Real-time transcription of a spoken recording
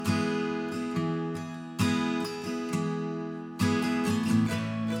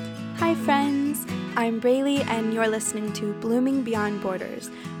I'm Braylee, and you're listening to Blooming Beyond Borders,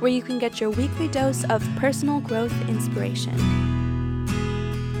 where you can get your weekly dose of personal growth inspiration.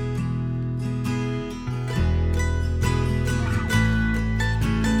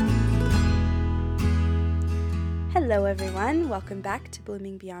 Hello, everyone. Welcome back to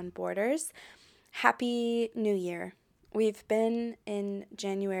Blooming Beyond Borders. Happy New Year. We've been in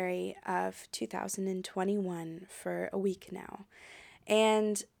January of 2021 for a week now,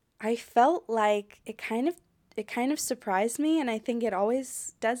 and I felt like it kind of surprised me, and I think it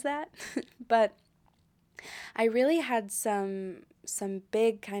always does that. But I really had some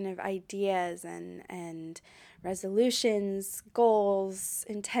big kind of ideas and resolutions, goals,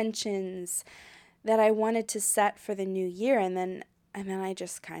 intentions that I wanted to set for the new year, and then I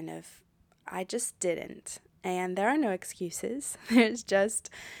just didn't. And there are no excuses. There's just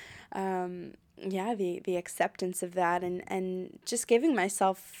the acceptance of that, and just giving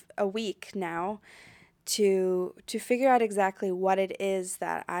myself a week now to figure out exactly what it is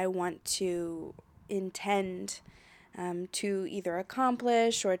that I want to intend to either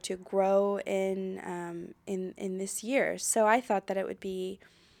accomplish or to grow in this year. So I thought that it would be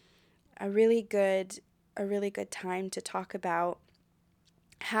a really good time to talk about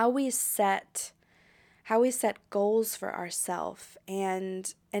how we set goals for ourselves,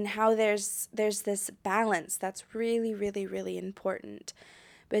 and how there's this balance that's really, really, really important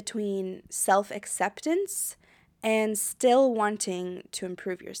between self-acceptance and still wanting to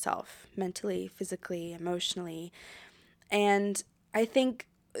improve yourself mentally, physically, emotionally. And I think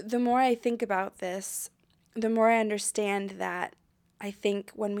the more I think about this, the more I understand that I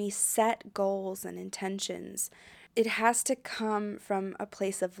think when we set goals and intentions, it has to come from a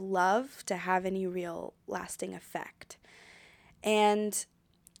place of love to have any real lasting effect. And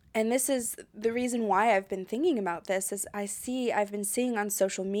this is the reason why I've been thinking about this, is I've been seeing on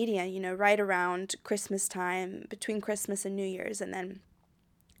social media, right around Christmas time, between Christmas and New Year's, and then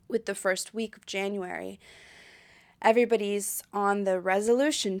with the first week of January, everybody's on the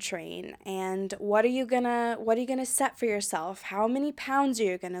resolution train. And what are you gonna set for yourself? How many pounds are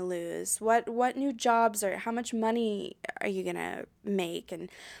you gonna lose? What new jobs, or how much money are you gonna make? And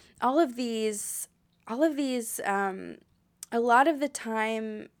all of these a lot of the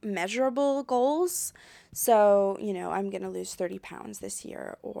time measurable goals. So, I'm going to lose 30 pounds this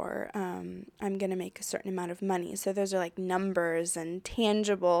year, or I'm going to make a certain amount of money. So those are like numbers and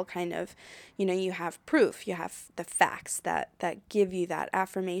tangible kind of, you have proof, you have the facts that give you that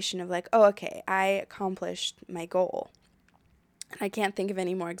affirmation of like, oh, okay, I accomplished my goal. I can't think of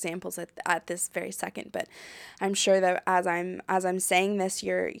any more examples at this very second, but I'm sure that as I'm saying this,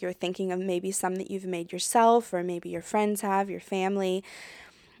 you're thinking of maybe some that you've made yourself, or maybe your friends have, your family.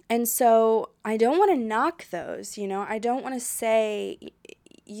 And so I don't want to knock those, I don't want to say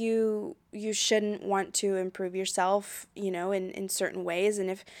you shouldn't want to improve yourself, in certain ways.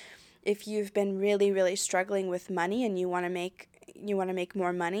 And if you've been really, really struggling with money and you want to make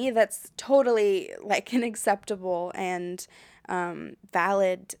more money, that's totally like an acceptable and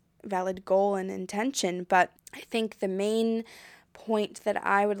valid goal and intention. But I think the main point that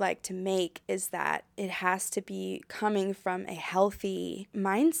I would like to make is that it has to be coming from a healthy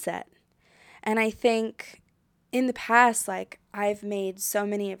mindset. And I think in the past, like, I've made so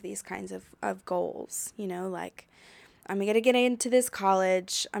many of these kinds of goals, like, I'm going to get into this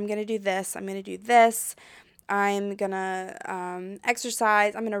college, I'm going to do this, I'm going to do this, I'm going to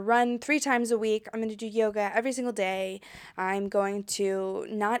exercise, I'm going to run 3 times a week, I'm going to do yoga every single day, I'm going to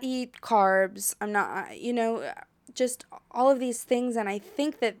not eat carbs, I'm not, just all of these things. And I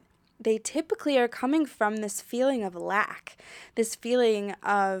think that they typically are coming from this feeling of lack, this feeling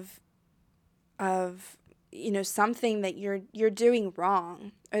of something that you're doing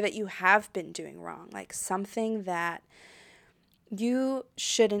wrong, or that you have been doing wrong, like something that you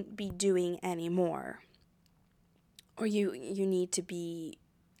shouldn't be doing anymore, or you need to be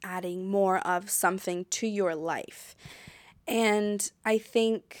adding more of something to your life. And I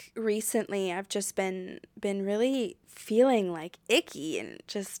think recently I've just been really feeling like icky and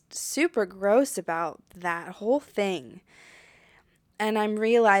just super gross about that whole thing. And I'm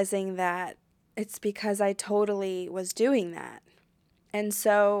realizing that it's because I totally was doing that. And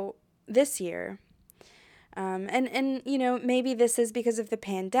so this year, maybe this is because of the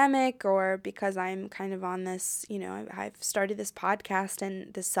pandemic, or because I'm kind of on this, I've started this podcast,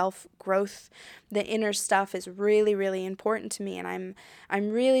 and the self-growth, the inner stuff is really, really important to me. And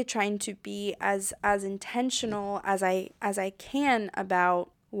I'm really trying to be as intentional as I can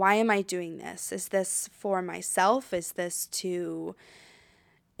about, why am I doing this? Is this for myself? Is this to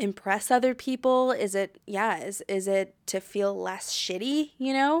impress other people? Is it to feel less shitty,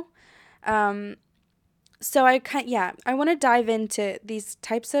 So I want to dive into these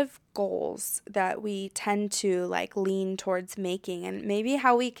types of goals that we tend to like lean towards making, and maybe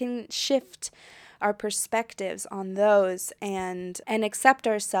how we can shift our perspectives on those and accept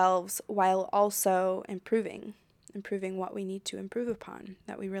ourselves while also improving what we need to improve upon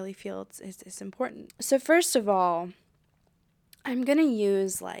that we really feel is important. So first of all, I'm going to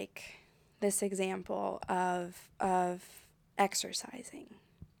use like this example of exercising.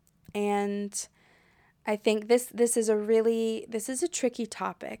 And I think this is a tricky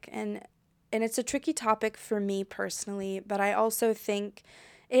topic, and it's a tricky topic for me personally, but I also think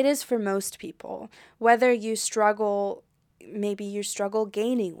it is for most people. Whether you struggle, maybe you struggle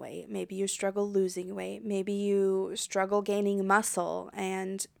gaining weight, maybe you struggle losing weight, maybe you struggle gaining muscle,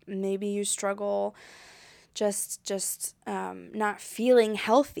 and maybe you struggle just not feeling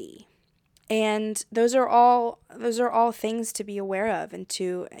healthy. And those are all things to be aware of and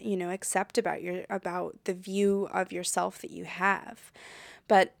to, accept about the view of yourself that you have.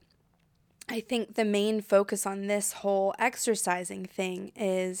 But I think the main focus on this whole exercising thing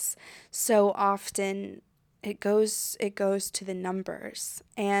is so often it goes to the numbers.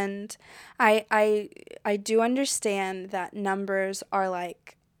 And I do understand that numbers are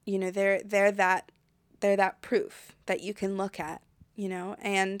like, they're that proof that you can look at,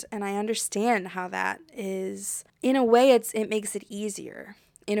 and I understand how that is. In a way, it makes it easier.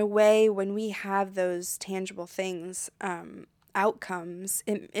 In a way, when we have those tangible things, outcomes,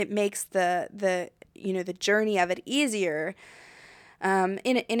 it makes the journey of it easier, in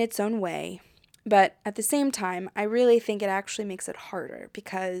its own way. But at the same time, I really think it actually makes it harder,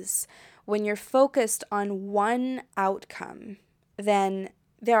 because when you're focused on one outcome, then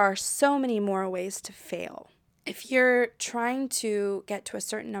there are so many more ways to fail. If you're trying to get to a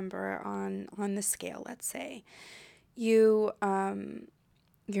certain number on the scale, let's say, you're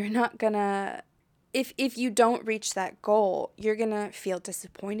not gonna, if you don't reach that goal, you're gonna feel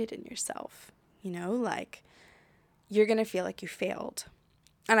disappointed in yourself. Like, you're gonna feel like you failed.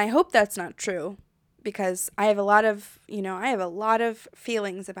 And I hope that's not true, because I have a lot of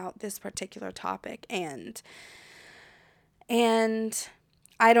feelings about this particular topic, and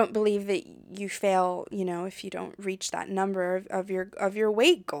I don't believe that you fail, if you don't reach that number of your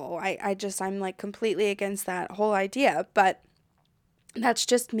weight goal. I'm like completely against that whole idea, but that's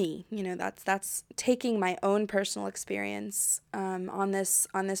just me. That's taking my own personal experience, on this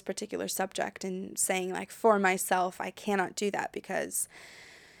particular subject, and saying, like, for myself, I cannot do that because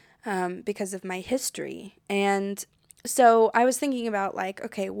of my history. And so I was thinking about, like,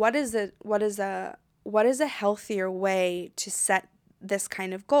 okay, what is a healthier way to set this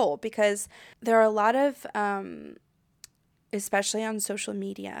kind of goal? Because there are a lot of, especially on social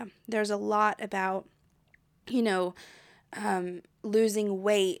media, there's a lot about, losing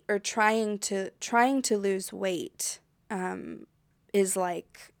weight, or trying to lose weight, is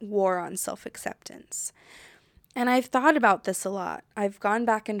like war on self-acceptance. And I've thought about this a lot. I've gone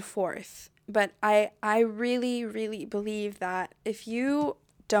back and forth, but I really, really believe that if you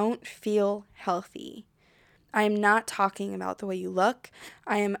don't feel healthy, I'm not talking about the way you look.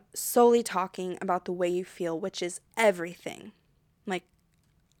 I am solely talking about the way you feel, which is everything. Like,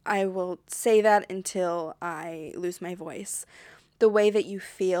 I will say that until I lose my voice. The way that you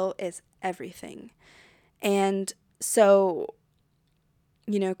feel is everything. And so,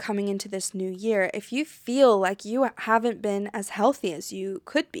 coming into this new year, if you feel like you haven't been as healthy as you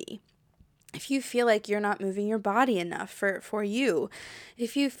could be, if you feel like you're not moving your body enough for you,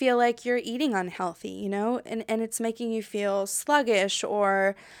 if you feel like you're eating unhealthy, and it's making you feel sluggish,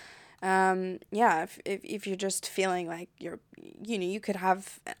 or if you're just feeling like you could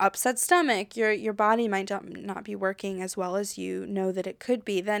have upset stomach, your body might not be working as well as you know that it could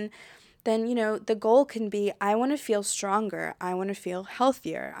be, then the goal can be, I want to feel stronger, I want to feel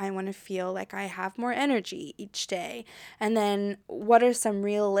healthier, I want to feel like I have more energy each day. And then what are some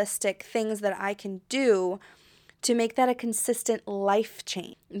realistic things that I can do to make that a consistent life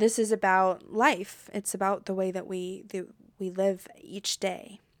change? This is about life. It's about the way that we live each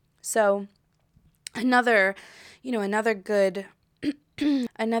day. So another good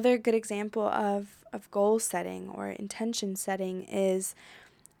another good example of goal setting or intention setting is,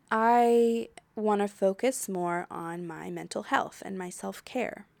 I want to focus more on my mental health and my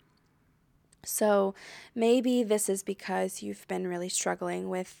self-care. So maybe this is because you've been really struggling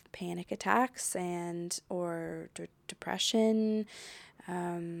with panic attacks or depression.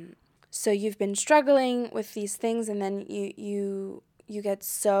 So you've been struggling with these things, and then you get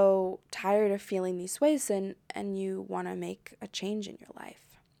so tired of feeling these ways, and you want to make a change in your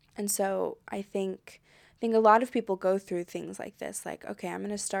life. And so I think think a lot of people go through things like this, like, okay, I'm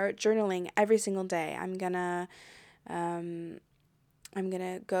going to start journaling every single day. Um, I'm going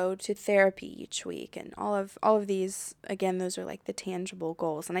to go to therapy each week, and all of these, again, those are like the tangible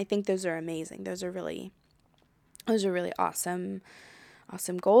goals. And I think those are amazing. Those are really awesome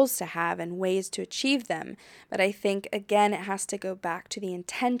goals to have and ways to achieve them. But I think, again, it has to go back to the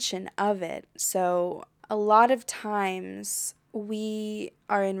intention of it. So a lot of times we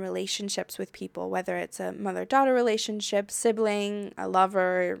are in relationships with people, whether it's a mother-daughter relationship, sibling, a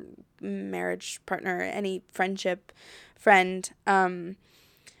lover, marriage partner, any friendship, friend. When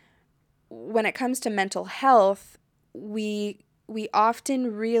it comes to mental health, we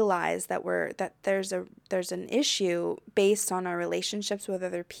often realize that there's an issue based on our relationships with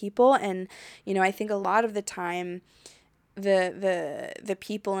other people. And I think a lot of the time the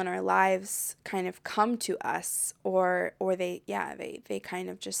people in our lives kind of come to us, or they kind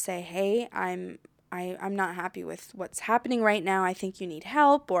of just say, hey, I'm not happy with what's happening right now. I think you need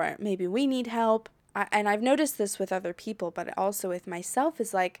help, or maybe we need help. And I've noticed this with other people, but also with myself,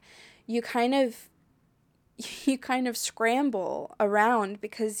 is like you kind of scramble around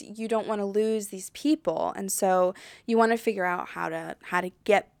because you don't want to lose these people. And so you want to figure out how to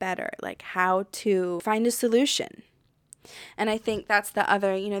get better, like how to find a solution. And I think that's the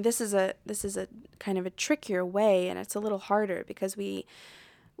other, this is a kind of a trickier way, and it's a little harder because we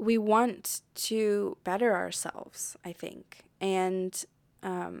want to better ourselves, I think. And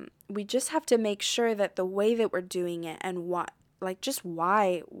we just have to make sure that the way that we're doing it, and why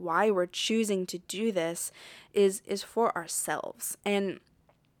we're choosing to do this is for ourselves. And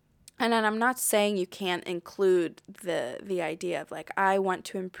I'm not saying you can't include the idea of like, I want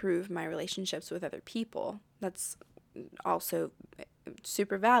to improve my relationships with other people. That's also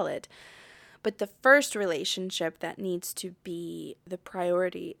super valid. But the first relationship that needs to be the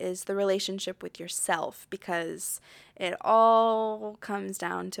priority is the relationship with yourself, because it all comes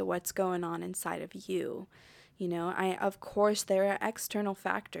down to what's going on inside of you. Of course, there are external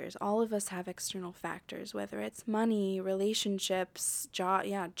factors. All of us have external factors, whether it's money, relationships,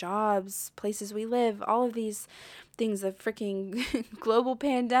 jobs, places we live, all of these things, the freaking global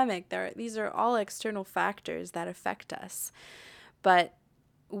pandemic. These are all external factors that affect us. But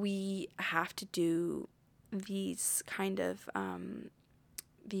we have to do these kind of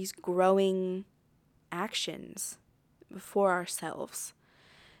these growing actions for ourselves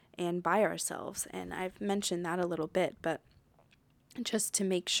and by ourselves. And I've mentioned that a little bit, but just to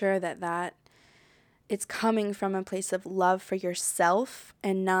make sure that it's coming from a place of love for yourself,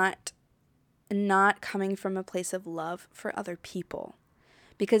 and not coming from a place of love for other people,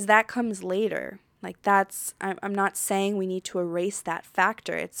 because that comes later. Like I'm not saying we need to erase that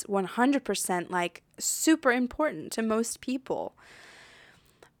factor. It's 100% like super important to most people,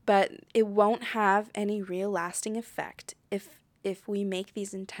 but it won't have any real lasting effect if we make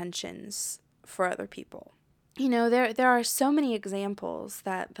these intentions for other people. There are so many examples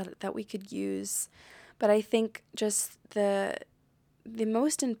that we could use, but I think just the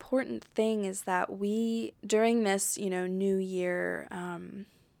most important thing is that we, during this, new year,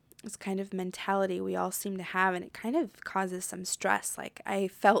 this kind of mentality we all seem to have, and it kind of causes some stress. Like, I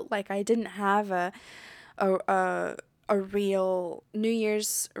felt like I didn't have a real New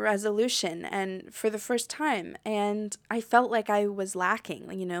Year's resolution, and for the first time, and I felt like I was lacking.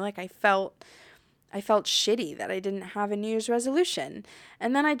 Like I felt shitty that I didn't have a New Year's resolution.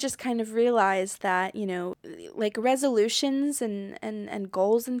 And then I just kind of realized that, like resolutions and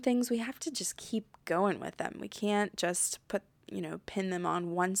goals and things, we have to just keep going with them. We can't just pin them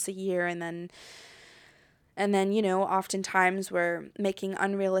on once a year, and then oftentimes we're making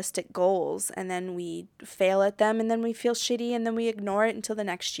unrealistic goals, and then we fail at them, and then we feel shitty, and then we ignore it until the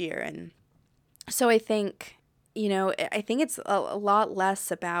next year. And so I think it's a lot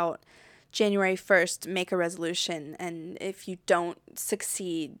less about January 1st, make a resolution, and if you don't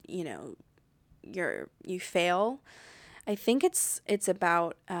succeed, you fail. I think it's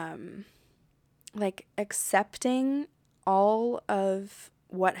about like accepting all of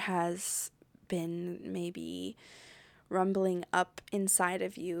what has been maybe rumbling up inside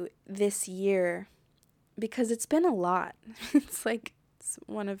of you this year, because it's been a lot. It's like, it's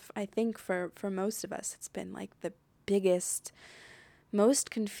one of, I think for most of us, it's been like the biggest, most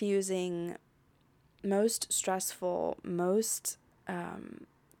confusing, most stressful, most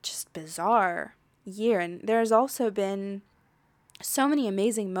just bizarre year. And there's also been so many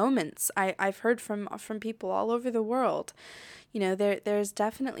amazing moments I've heard from people all over the world. There's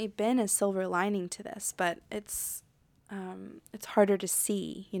definitely been a silver lining to this, but it's harder to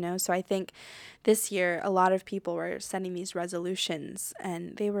see, So I think this year a lot of people were setting these resolutions,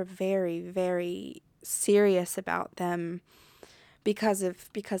 and they were very, very serious about them because of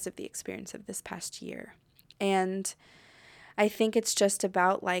the experience of this past year. And I think it's just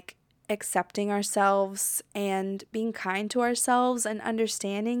about like accepting ourselves and being kind to ourselves and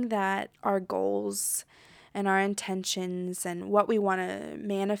understanding that our goals and our intentions and what we want to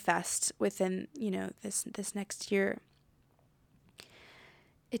manifest within, this next year,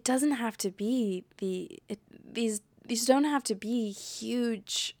 it doesn't have to be these don't have to be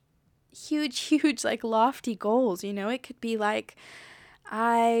huge like lofty goals. It could be like,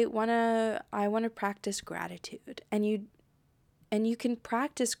 I want to practice gratitude, and you can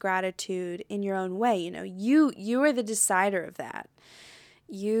practice gratitude in your own way. You are the decider of that.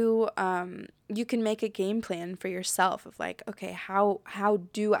 You can make a game plan for yourself of like, okay, how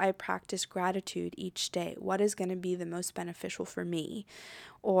do I practice gratitude each day? What is going to be the most beneficial for me?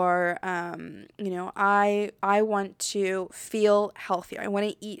 Or I want to feel healthier. I want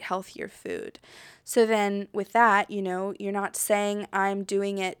to eat healthier food. So then with that, you're not saying I'm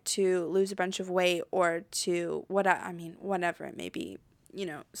doing it to lose a bunch of weight or to whatever it may be.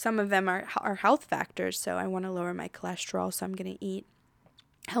 Some of them are health factors. So I want to lower my cholesterol, so I'm going to eat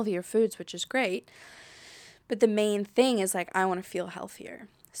healthier foods, which is great. But the main thing is like, I want to feel healthier.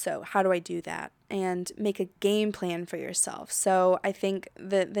 So how do I do that? And make a game plan for yourself. So I think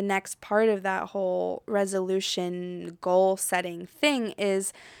the next part of that whole resolution goal setting thing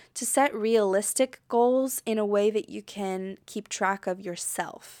is to set realistic goals in a way that you can keep track of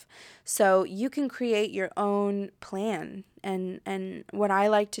yourself. So you can create your own plan. And what I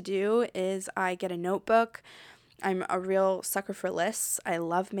like to do is I get a notebook. I'm a real sucker for lists. I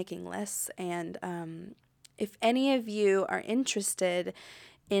love making lists. And if any of you are interested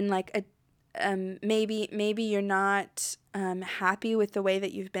in like a maybe you're not happy with the way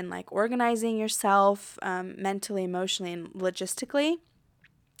that you've been like organizing yourself mentally, emotionally, and logistically,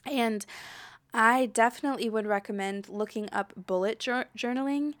 and I definitely would recommend looking up bullet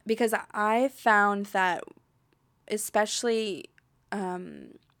journaling, because I found that especially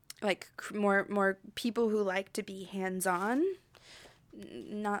more people who like to be hands-on,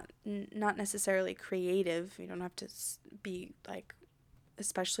 not necessarily creative. You don't have to be like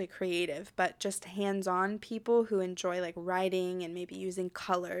especially creative, but just hands-on people who enjoy like writing and maybe using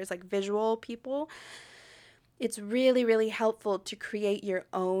colors, like visual people. It's really, really helpful to create your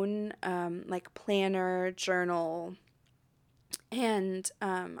own like planner, journal. And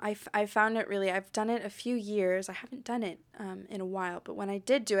I found it really, I've done it a few years. I haven't done it in a while, but when I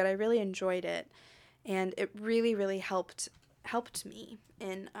did do it, I really enjoyed it. And it really, really helped me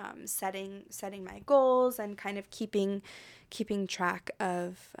in setting my goals and kind of keeping track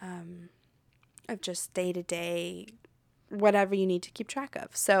of just day-to-day, whatever you need to keep track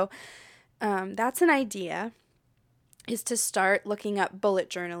of. So that's an idea, is to start looking up bullet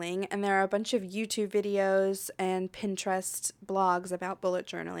journaling. And there are a bunch of YouTube videos and Pinterest blogs about bullet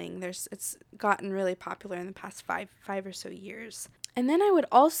journaling. It's gotten really popular in the past five or so years. And then I would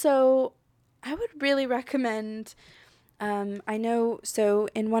really recommend, I know, so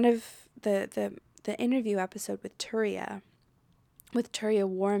in one of the interview episode with Turia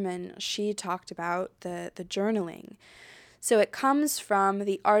Warman, she talked about the journaling. So it comes from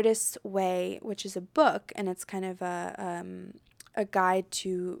The Artist's Way, which is a book, and it's kind of a guide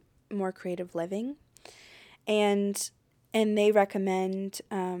to more creative living. And they recommend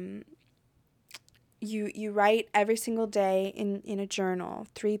you write every single day in a journal,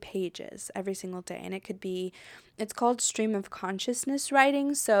 3 pages every single day. And it's called stream of consciousness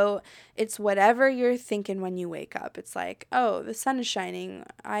writing. So it's whatever you're thinking when you wake up. It's like, oh, the sun is shining.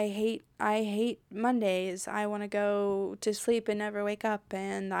 I hate Mondays. I want to go to sleep and never wake up.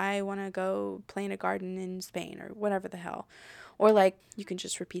 And I want to go play in a garden in Spain, or whatever the hell. Or like, you can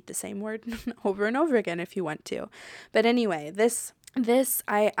just repeat the same word over and over again if you want to. But anyway, this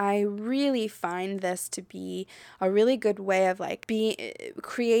I really find this to be a really good way of like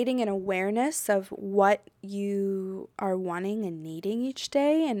creating an awareness of what you are wanting and needing each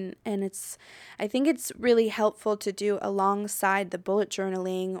day, and I think it's really helpful to do alongside the bullet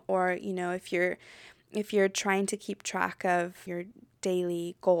journaling, or if you're trying to keep track of your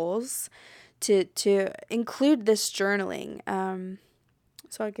daily goals, to include this journaling.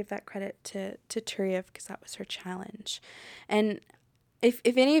 So I'll give that credit to Turia, because that was her challenge. And if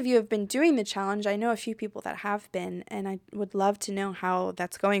any of you have been doing the challenge, I know a few people that have been, and I would love to know how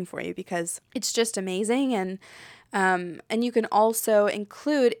that's going for you, because it's just amazing. And you can also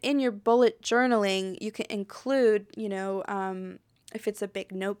include in your bullet journaling, you can include, if it's a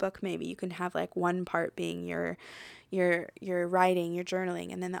big notebook, maybe you can have like one part being your writing, your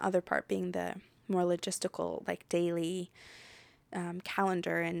journaling, and then the other part being the more logistical, like daily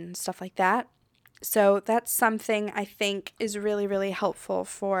calendar and stuff like that. So that's something I think is really, really helpful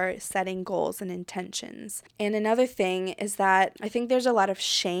for setting goals and intentions. And another thing is that I think there's a lot of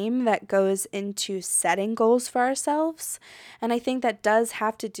shame that goes into setting goals for ourselves. And I think that does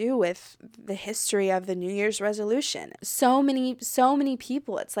have to do with the history of the New Year's resolution. So many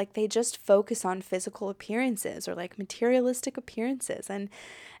people, it's like they just focus on physical appearances or like materialistic appearances. And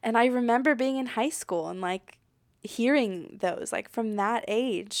I remember being in high school and like hearing those like from that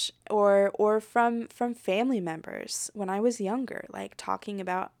age or from family members when I was younger, like talking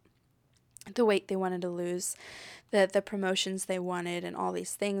about the weight they wanted to lose, the promotions they wanted and all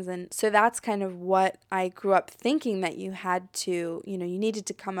these things. And so that's kind of what I grew up thinking, that you had to, you needed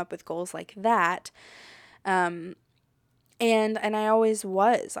to come up with goals like that. Um, and I was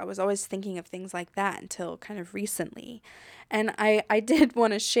always thinking of things like that until kind of recently. And I did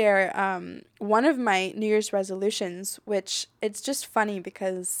want to share one of my New Year's resolutions, which it's just funny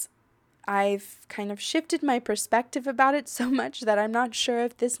because I've kind of shifted my perspective about it so much that I'm not sure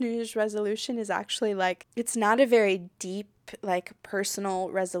if this New Year's resolution is actually like, it's not a very deep, like personal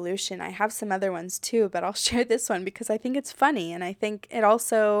resolution. I have some other ones too, but I'll share this one because I think it's funny and I think it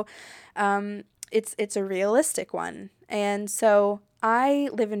also, it's a realistic one. And so I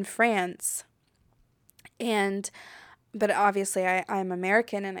live in France, and but obviously I'm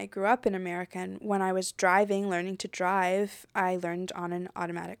American and I grew up in America. And when I was learning to drive, I learned on an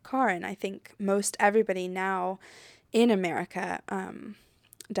automatic car. And I think most everybody now in America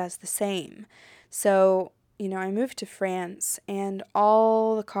does the same. So, I moved to France and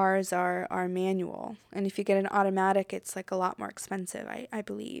all the cars are manual. And if you get an automatic, it's like a lot more expensive, I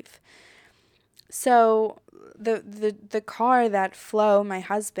believe. So the car that Flo, my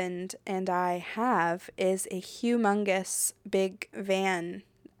husband, and I have is a humongous big van,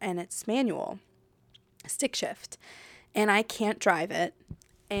 and it's manual, stick shift, and I can't drive it.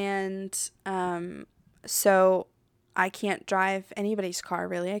 And so I can't drive anybody's car,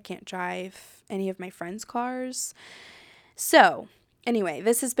 really. I can't drive any of my friends' cars. So, anyway,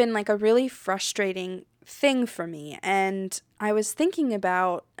 this has been like a really frustrating thing for me. And I was thinking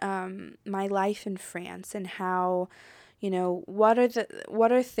about my life in France and how, what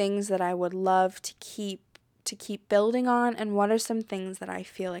are things that I would love to keep building on, and what are some things that I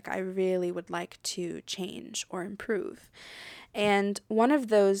feel like I really would like to change or improve. And one of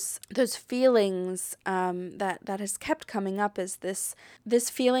those feelings that has kept coming up is this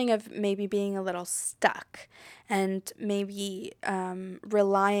feeling of maybe being a little stuck and maybe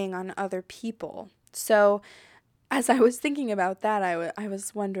relying on other people. So as I was thinking about that, I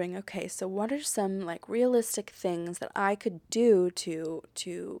was wondering, okay, so what are some like realistic things that I could do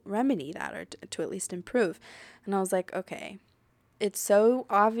to remedy that, or to at least improve? And I was like, okay, it's so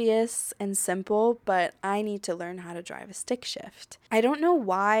obvious and simple, but I need to learn how to drive a stick shift. I don't know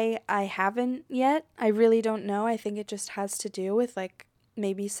why I haven't yet. I really don't know. I think it just has to do with like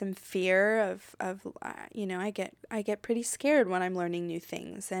maybe some fear of I get pretty scared when I'm learning new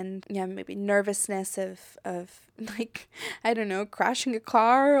things, and yeah, maybe nervousness of like, I don't know, crashing a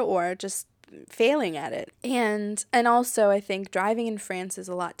car or just failing at it. And also I think driving in France is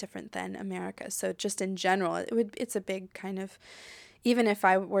a lot different than America. So just in general, it's a big kind of, even if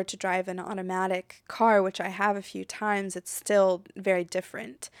I were to drive an automatic car, which I have a few times, it's still very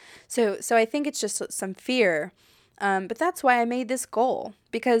different. So I think it's just some fear. But that's why I made this goal,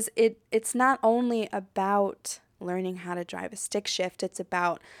 because it's not only about learning how to drive a stick shift, it's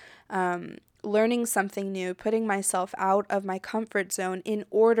about learning something new, putting myself out of my comfort zone in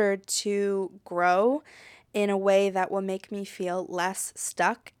order to grow in a way that will make me feel less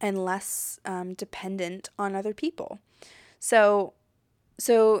stuck and less dependent on other people. So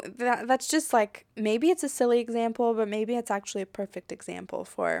that's just like, maybe it's a silly example, but maybe it's actually a perfect example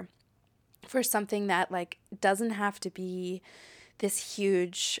for something that like doesn't have to be this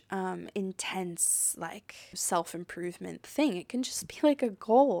huge, intense, like self-improvement thing. It can just be like a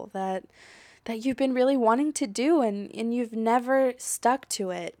goal that you've been really wanting to do, and you've never stuck to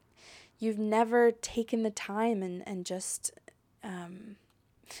it. You've never taken the time and just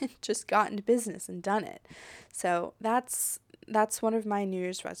just got into business and done it. So that's one of my New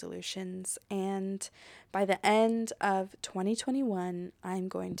Year's resolutions, and by the end of 2021, I'm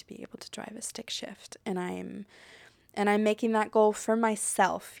going to be able to drive a stick shift, and I'm making that goal for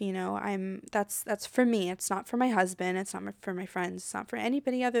myself. That's for me. It's not for my husband, it's not for my friends, it's not for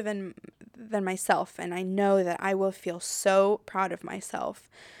anybody other than myself, and I know that I will feel so proud of myself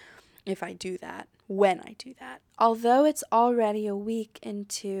if I do that, when I do that. Although it's already a week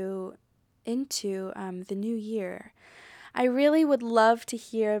into the new year, I really would love to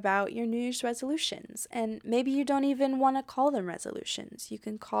hear about your New Year's resolutions. And maybe you don't even want to call them resolutions. You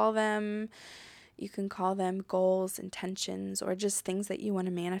can call them, You can call them goals, intentions, or just things that you want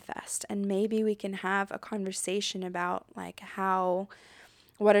to manifest. And maybe we can have a conversation about like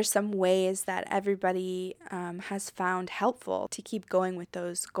what are some ways that everybody has found helpful to keep going with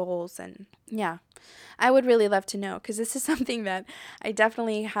those goals. And yeah, I would really love to know, because this is something that I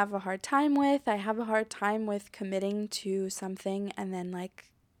definitely have a hard time with. I have a hard time with committing to something and then like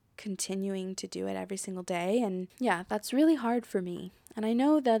continuing to do it every single day. And yeah, that's really hard for me. And I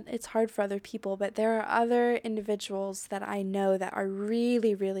know that it's hard for other people, but there are other individuals that I know that are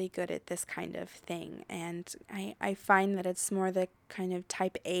really, really good at this kind of thing. And I find that it's more the kind of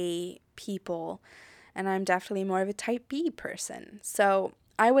type A people, and I'm definitely more of a type B person. So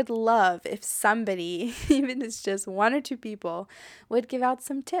I would love if somebody, even if it's just one or two people, would give out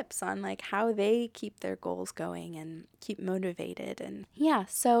some tips on like how they keep their goals going and keep motivated. And yeah,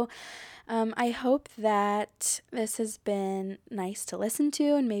 so I hope that this has been nice to listen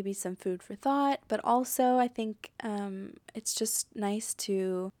to and maybe some food for thought, but also I think it's just nice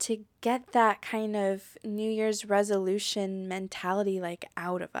to get that kind of New Year's resolution mentality like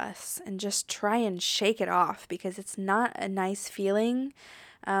out of us and just try and shake it off, because it's not a nice feeling.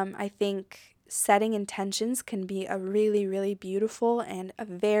 I think setting intentions can be a really, really beautiful and a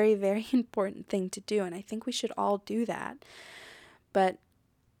very, very important thing to do, and I think we should all do that. But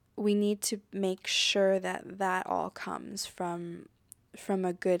we need to make sure that that all comes from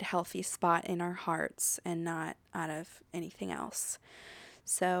a good, healthy spot in our hearts and not out of anything else.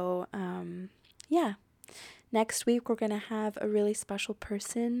 So, yeah. Next week, we're going to have a really special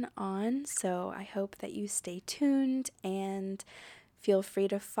person on, so I hope that you stay tuned and feel free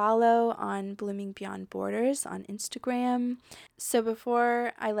to follow on Blooming Beyond Borders on Instagram. So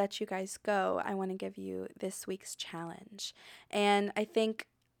before I let you guys go, I want to give you this week's challenge. And I think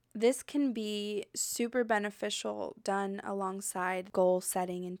this can be super beneficial done alongside goal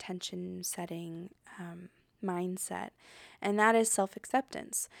setting, intention setting, mindset, and that is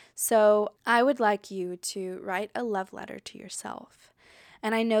self-acceptance. So I would like you to write a love letter to yourself.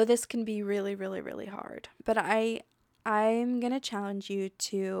 And I know this can be really, really, really hard, but I'm going to challenge you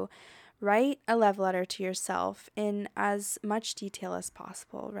to write a love letter to yourself in as much detail as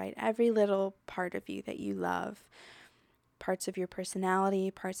possible. Write every little part of you that you love, parts of your personality,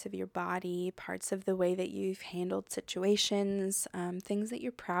 parts of your body, parts of the way that you've handled situations, things that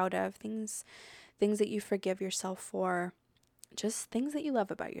you're proud of, things that you forgive yourself for, just things that you love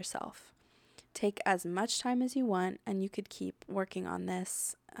about yourself. Take as much time as you want, and you could keep working on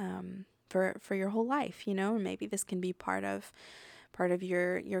this for your whole life, you know. Or maybe this can be part of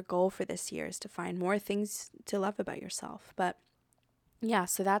your goal for this year, is to find more things to love about yourself. But yeah,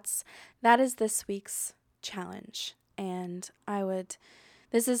 so that is this week's challenge. And I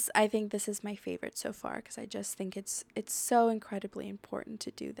think this is my favorite so far, because I just think it's so incredibly important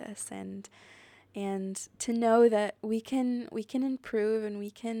to do this, and to know that we can improve and we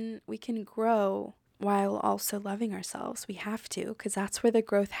can grow while also loving ourselves. We have to, because that's where the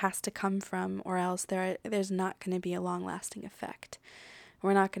growth has to come from, or else there's not going to be a long-lasting effect.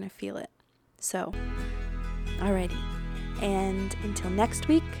 We're not going to feel it. So, alrighty. And until next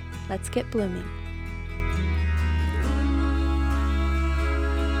week, let's get blooming.